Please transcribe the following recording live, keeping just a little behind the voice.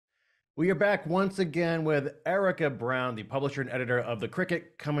We are back once again with Erika Brown, the publisher and editor of The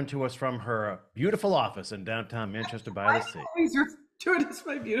Cricket, coming to us from her beautiful office in downtown Manchester by Why the do you sea. always refer to it as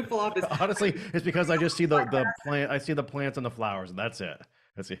my beautiful office? Honestly, it's because I just see the plant, I see the plants and the flowers, and that's it.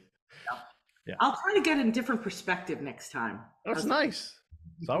 That's it. Yeah, I'll try to get a different perspective next time. that's How's that? nice.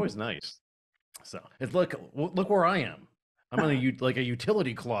 It's always nice. So it's look where I am. I'm in like a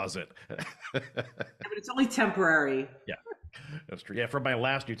utility closet. But it's only temporary. Yeah, that's true. Yeah, from my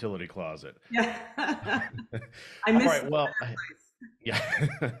last utility closet. Yeah. I All miss right. the Well, place. yeah.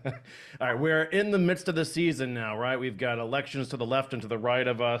 All right. We're in the midst of the season now, right? We've got elections to the left and to the right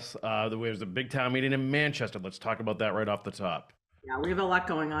of us. There's a big town meeting in Manchester. Let's talk about that right off the top. Yeah, we have a lot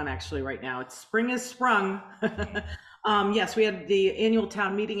going on actually right now. It's spring has sprung. Yes, we had the annual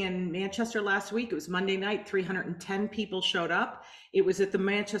town meeting in Manchester last week. It was Monday night. 310 people showed up. It was at the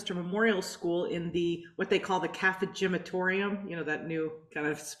Manchester Memorial School in the what they call the cafegimatorium, that new kind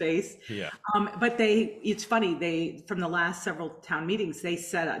of space. Yeah. But it's funny, they, from the last several town meetings, they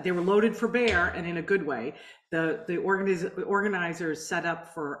set up, they were loaded for bear and in a good way. The organizers set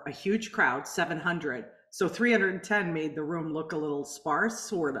up for a huge crowd, 700. So 310 made the room look a little sparse,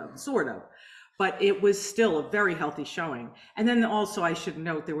 sort of. But it was still a very healthy showing. And then also I should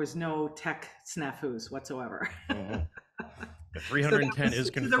note there was no tech snafus whatsoever. Mhm. The So that 310 was is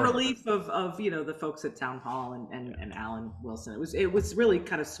to the confirmed. relief of the folks at Town Hall and Alan Wilson. It was really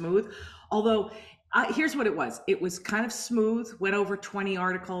kind of smooth. Although here's what it was. It was kind of smooth, went over 20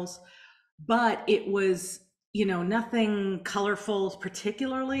 articles, but it was nothing colorful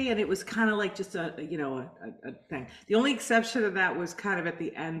particularly, and it was kind of like just a thing. The only exception to that was kind of at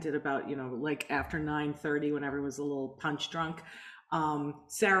the end at about like after 9:30 when everyone was a little punch drunk.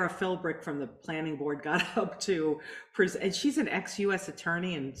 Sarah Philbrick from the planning board got up to present, and she's an ex-US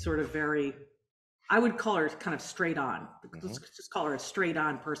attorney and sort of very, I would call her kind of straight on. Let's Mhm. just call her a straight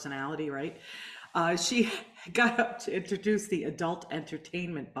on personality, right? She got up to introduce the adult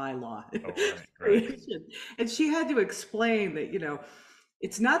entertainment bylaw Oh, right, right. creation. And she had to explain that,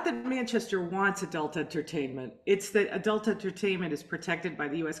 it's not that Manchester wants adult entertainment. It's that adult entertainment is protected by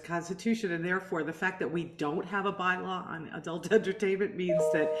the US Constitution. And therefore, the fact that we don't have a bylaw on adult entertainment means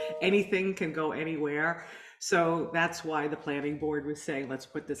that anything can go anywhere. So that's why the planning board was saying, let's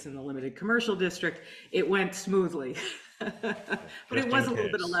put this in the limited commercial district. It went smoothly. But it Just was in a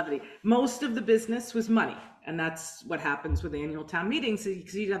little bit of case. levity. Most of the business was money. And that's what happens with annual town meetings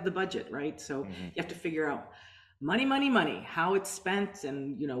because you have the budget, right? So Mhm. you have to figure out money, money, money, how it's spent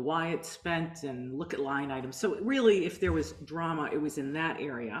and why it's spent and look at line items. So really, if there was drama, it was in that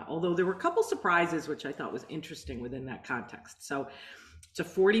area. Although there were a couple surprises, which I thought was interesting within that context. So it's a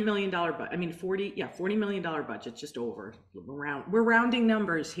 $40 million, but I mean, $40 million budget, just over. We're rounding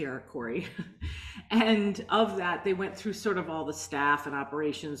numbers here, Corey. And of that, they went through sort of all the staff and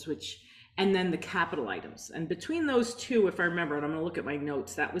operations, and then the capital items. And between those two, if I remember, and I'm going to look at my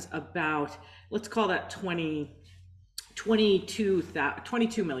notes, that was about, let's call that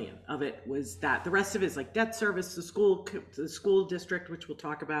 22 million of it was that. The rest of it is like debt service, the school district, which we'll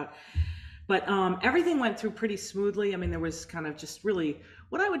talk about. But everything went through pretty smoothly. I mean, there was kind of just really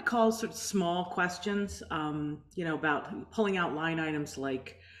what I would call sort of small questions, about pulling out line items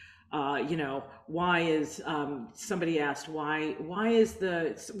like, why is somebody asked why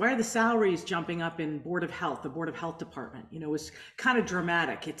are the salaries jumping up in the Board of Health department? It was kind of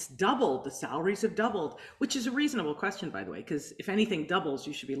dramatic. It's doubled. The salaries have doubled, which is a reasonable question, by the way, because if anything doubles,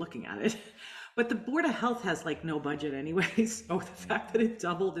 you should be looking at it. But the Board of Health has like no budget anyway, so the fact that it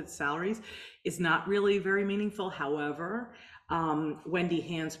doubled its salaries is not really very meaningful. However, Wendy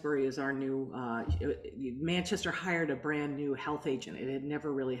Hansberry is our new, Manchester hired a brand new health agent. It had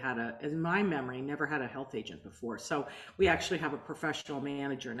never really had in my memory, never had a health agent before. So we actually have a professional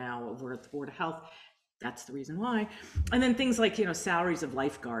manager now over at the Board of Health. That's the reason why. And then things like, salaries of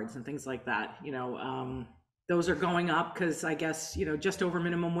lifeguards and things like that, those are going up because I guess, just over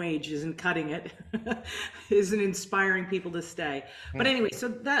minimum wage isn't cutting it, isn't inspiring people to stay. But Hmm. anyway, so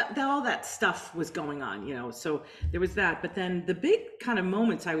that all that stuff was going on, so there was that. But then the big kind of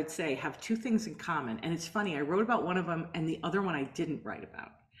moments, I would say, have two things in common. And it's funny, I wrote about one of them and the other one I didn't write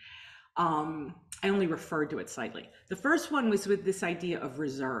about. I only referred to it slightly. The first one was with this idea of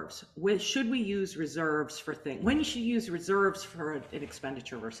reserves. Should we use reserves for things? When you should use reserves for an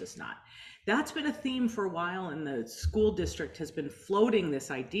expenditure versus not? That's been a theme for a while, and the school district has been floating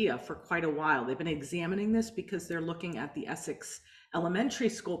this idea for quite a while. They've been examining this because they're looking at the Essex elementary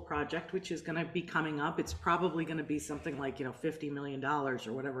school project, which is going to be coming up. It's probably going to be something like, $50 million or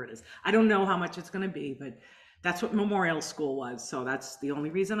whatever it is. I don't know how much it's going to be, but that's what Memorial School was. So that's the only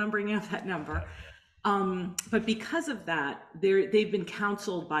reason I'm bringing up that number. But because of that, they've been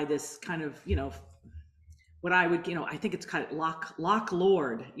counseled by this kind of, what I would, I think it's kind of Lock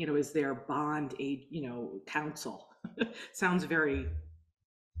Lord, is their bond aid, counsel. Sounds very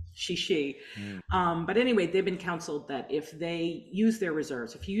she. But anyway, they've been counseled that if they use their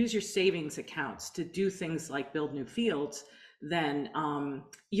reserves, if you use your savings accounts to do things like build new fields, then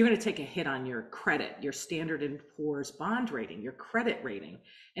you're going to take a hit on your credit, your Standard and Poor's bond rating, your credit rating.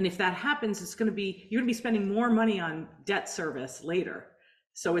 And if that happens, you're going to be spending more money on debt service later.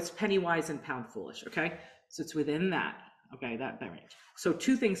 So it's penny wise and pound foolish. Okay. So it's within that. Okay. That range. So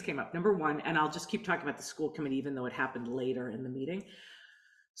two things came up. Number one, and I'll just keep talking about the school committee, even though it happened later in the meeting.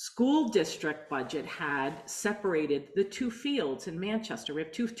 School district budget had separated the two fields in Manchester. We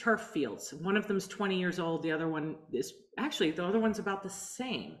have two turf fields. One of them is 20 years old. The other one is actually, the other one's about the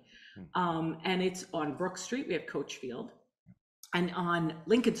same. And it's on Brook Street, we have Coach Field. And on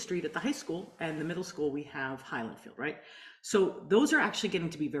Lincoln Street at the high school and the middle school, we have Highland Field, right? So those are actually getting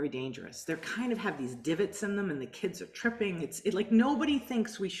to be very dangerous. They're kind of have these divots in them and the kids are tripping. It's like nobody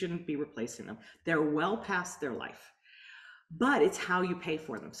thinks we shouldn't be replacing them. They're well past their life. But it's how you pay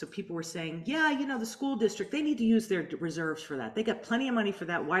for them. So people were saying, yeah, the school district, they need to use their reserves for that. They got plenty of money for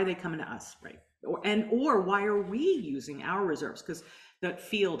that. Why are they coming to us, right? Or why are we using our reserves? Because that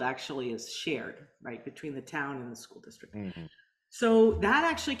field actually is shared, right, between the town and the school district. Mm-hmm. So that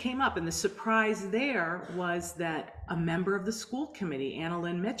actually came up. And the surprise there was that a member of the school committee, Anna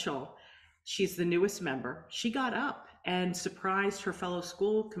Lynn Mitchell, she's the newest member, she got up and surprised her fellow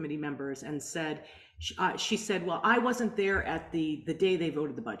school committee members and said, she said, well, I wasn't there at the day they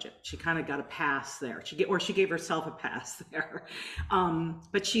voted the budget. She kind of got a pass there. She gave herself a pass there.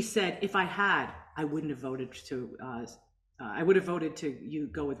 But she said, if I had, I wouldn't have voted to, I would have voted to you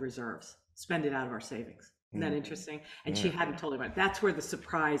go with reserves, spend it out of our savings. Isn't that interesting? And she hadn't told him about it. That's where the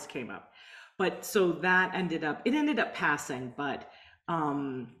surprise came up. But so that ended up passing, but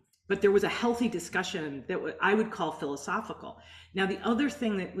there was a healthy discussion that I would call philosophical. Now, the other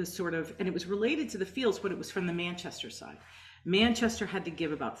thing that was sort of, and it was related to the fields, but it was from the Manchester side. Manchester had to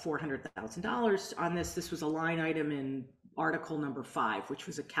give about $400,000 on this. This was a line item in article number 5, which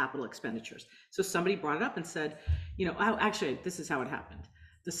was a capital expenditures. So somebody brought it up and said, actually, this is how it happened.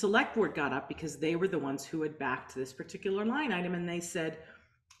 The select board got up because they were the ones who had backed this particular line item. And they said,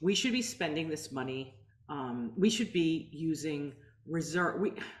 we should be spending this money. We should be using reserve.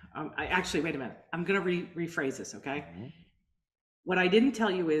 Wait a minute. I'm going to rephrase this. Okay. Mm-hmm. What I didn't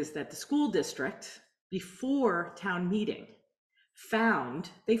tell you is that the school district before town meeting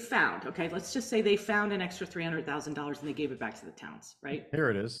okay, let's just say they found an extra $300,000 and they gave it back to the towns, right? Here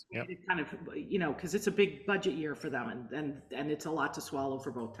it is. Yep. It kind of, because it's a big budget year for them and it's a lot to swallow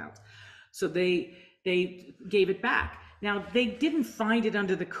for both towns. So they gave it back. Now, they didn't find it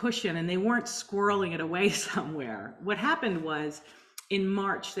under the cushion and they weren't squirreling it away somewhere. What happened was in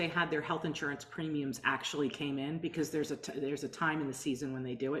March, they had their health insurance premiums actually came in because there's a time in the season when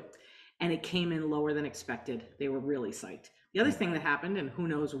they do it, and it came in lower than expected. They were really psyched. The other thing that happened, and who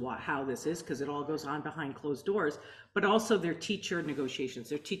knows how this is because it all goes on behind closed doors, but also their teachers'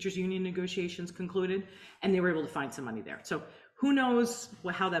 union negotiations concluded, and they were able to find some money there. So who knows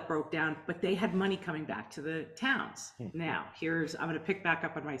how that broke down, but they had money coming back to the towns. Now, I'm going to pick back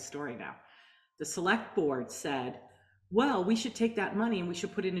up on my story now. The select board said, well, we should take that money and we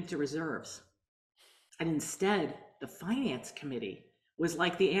should put it into reserves. And instead, the finance committee was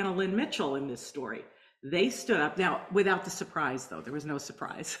like the Anna Lynn Mitchell in this story. They stood up, now without the surprise though, there was no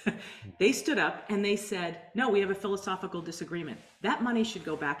surprise. They stood up and they said, no, we have a philosophical disagreement. That money should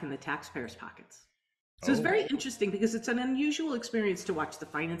go back in the taxpayers' pockets. So it's very interesting because it's an unusual experience to watch the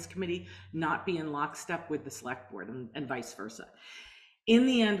finance committee not be in lockstep with the select board and vice versa. In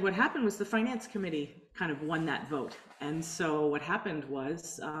the end, what happened was the finance committee kind of won that vote. And so what happened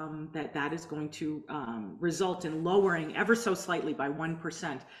was that is going to result in lowering ever so slightly by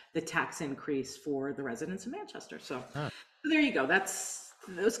 1% the tax increase for the residents of Manchester. So there you go.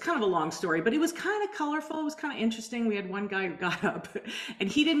 It was kind of a long story, but it was kind of colorful. It was kind of interesting. We had one guy who got up and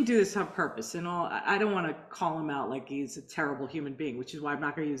he didn't do this on purpose. And I don't want to call him out like he's a terrible human being, which is why I'm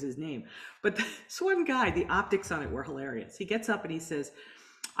not going to use his name. But this one guy, the optics on it were hilarious. He gets up and he says,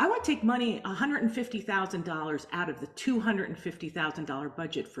 I want to take money, $150,000 out of the $250,000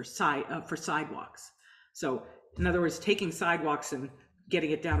 budget for sidewalks. So in other words, taking sidewalks and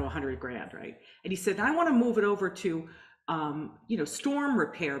getting it down to $100,000, right? And he said, I want to move it over to storm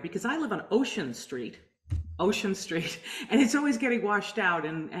repair because I live on Ocean Street, and it's always getting washed out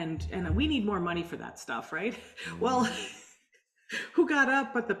and we need more money for that stuff, right? Well, who got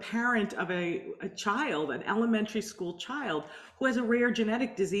up, but the parent of a child, an elementary school child, who has a rare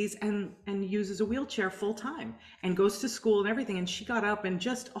genetic disease and uses a wheelchair full time and goes to school and everything. And she got up and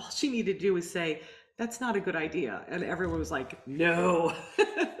just all she needed to do was say, "That's not a good idea." And everyone was like, "No."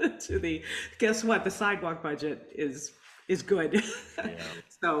 To the guess what? The sidewalk budget is good. Yeah.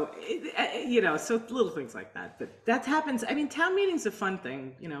 So so little things like that. But that happens. I mean, town meeting's a fun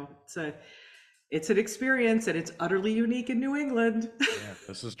thing. It's an experience, and it's utterly unique in New England. Yeah,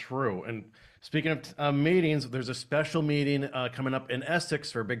 this is true. And speaking of meetings, there's a special meeting coming up in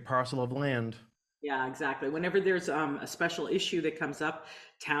Essex for a big parcel of land. Yeah, exactly. Whenever there's a special issue that comes up,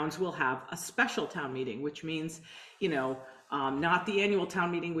 towns will have a special town meeting, which means, not the annual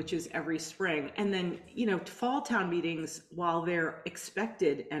town meeting, which is every spring. And then, fall town meetings, while they're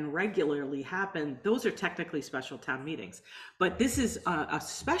expected and regularly happen, those are technically special town meetings. But this is a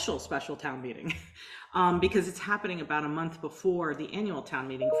special town meeting because it's happening about a month before the annual town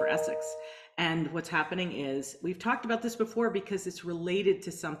meeting for Essex. And what's happening is, we've talked about this before because it's related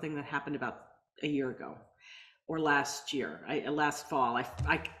to something that happened about a year ago or last year, last fall.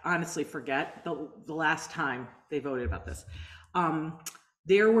 I honestly forget the last time they voted about this.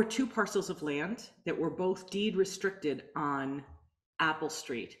 There were two parcels of land that were both deed restricted on Apple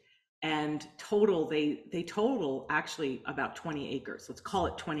Street, and they total actually about 20 acres. Let's call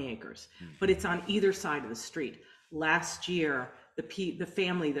it 20 acres, but it's on either side of the street. Last year, the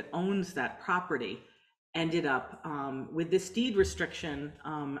family that owns that property ended up with this deed restriction.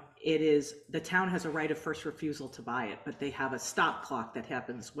 The town has a right of first refusal to buy it, but they have a stop clock that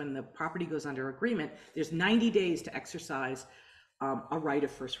happens when the property goes under agreement. There's 90 days to exercise a right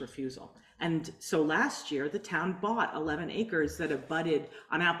of first refusal. And so last year, the town bought 11 acres that abutted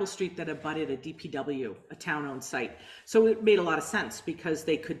on Apple Street, that abutted a DPW, a town-owned site. So it made a lot of sense because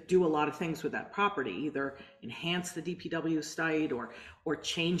they could do a lot of things with that property, either enhance the DPW site or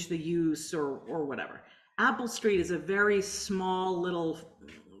change the use or whatever. Apple Street is a very small little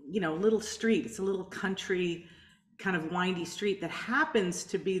street. It's a little country, kind of windy street that happens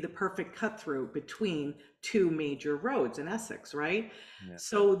to be the perfect cut through between two major roads in Essex, right? Yeah.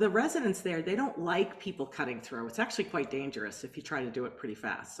 So the residents there, they don't like people cutting through. It's actually quite dangerous if you try to do it pretty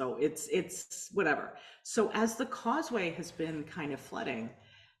fast. So it's whatever. So as the causeway has been kind of flooding,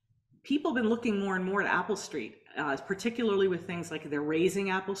 people have been looking more and more at Apple Street, particularly with things like they're raising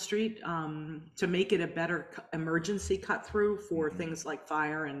Apple Street to make it a better emergency cut through for things like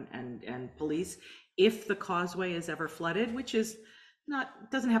fire and police. If the causeway is ever flooded, which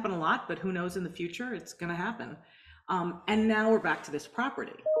doesn't happen a lot, but who knows in the future, it's going to happen. And now we're back to this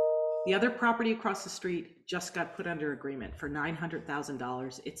property. The other property across the street just got put under agreement for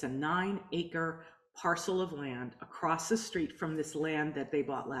 $900,000. It's a 9-acre parcel of land across the street from this land that they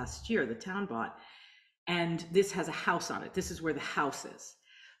bought last year, the town bought. And this has a house on it. This is where the house is.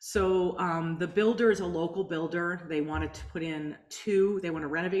 So the builder is a local builder. They wanted to put in they want to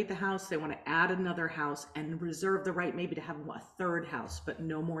renovate the house. They want to add another house and reserve the right maybe to have a third house, but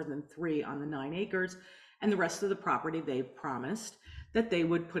no more than 3 on the 9 acres. And the rest of the property, they promised that they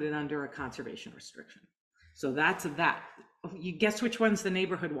would put it under a conservation restriction. So that's that. You guess which ones the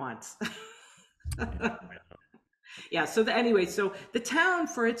neighborhood wants. Yeah. So anyway, so the town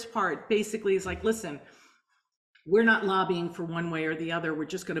for its part basically is like, listen, we're not lobbying for one way or the other. We're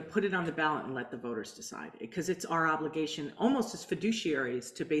just going to put it on the ballot and let the voters decide, because it's our obligation almost as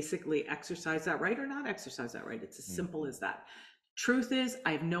fiduciaries to basically exercise that right or not exercise that right. It's as simple as that. Truth is,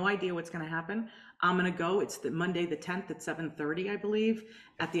 I have no idea what's going to happen. I'm going to go. It's the Monday, the 10th at 7:30, I believe,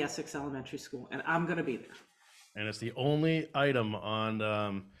 at the Essex Elementary School, and I'm going to be there. And it's the only item on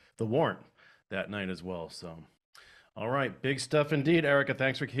the warrant that night as well. So, all right, big stuff indeed, Erika.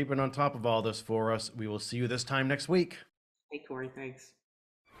 Thanks for keeping on top of all this for us. We will see you this time next week. Hey, Corey, thanks.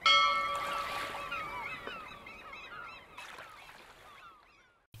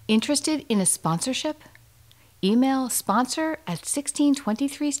 Interested in a sponsorship? Email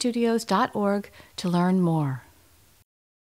sponsor@1623studios.org to learn more.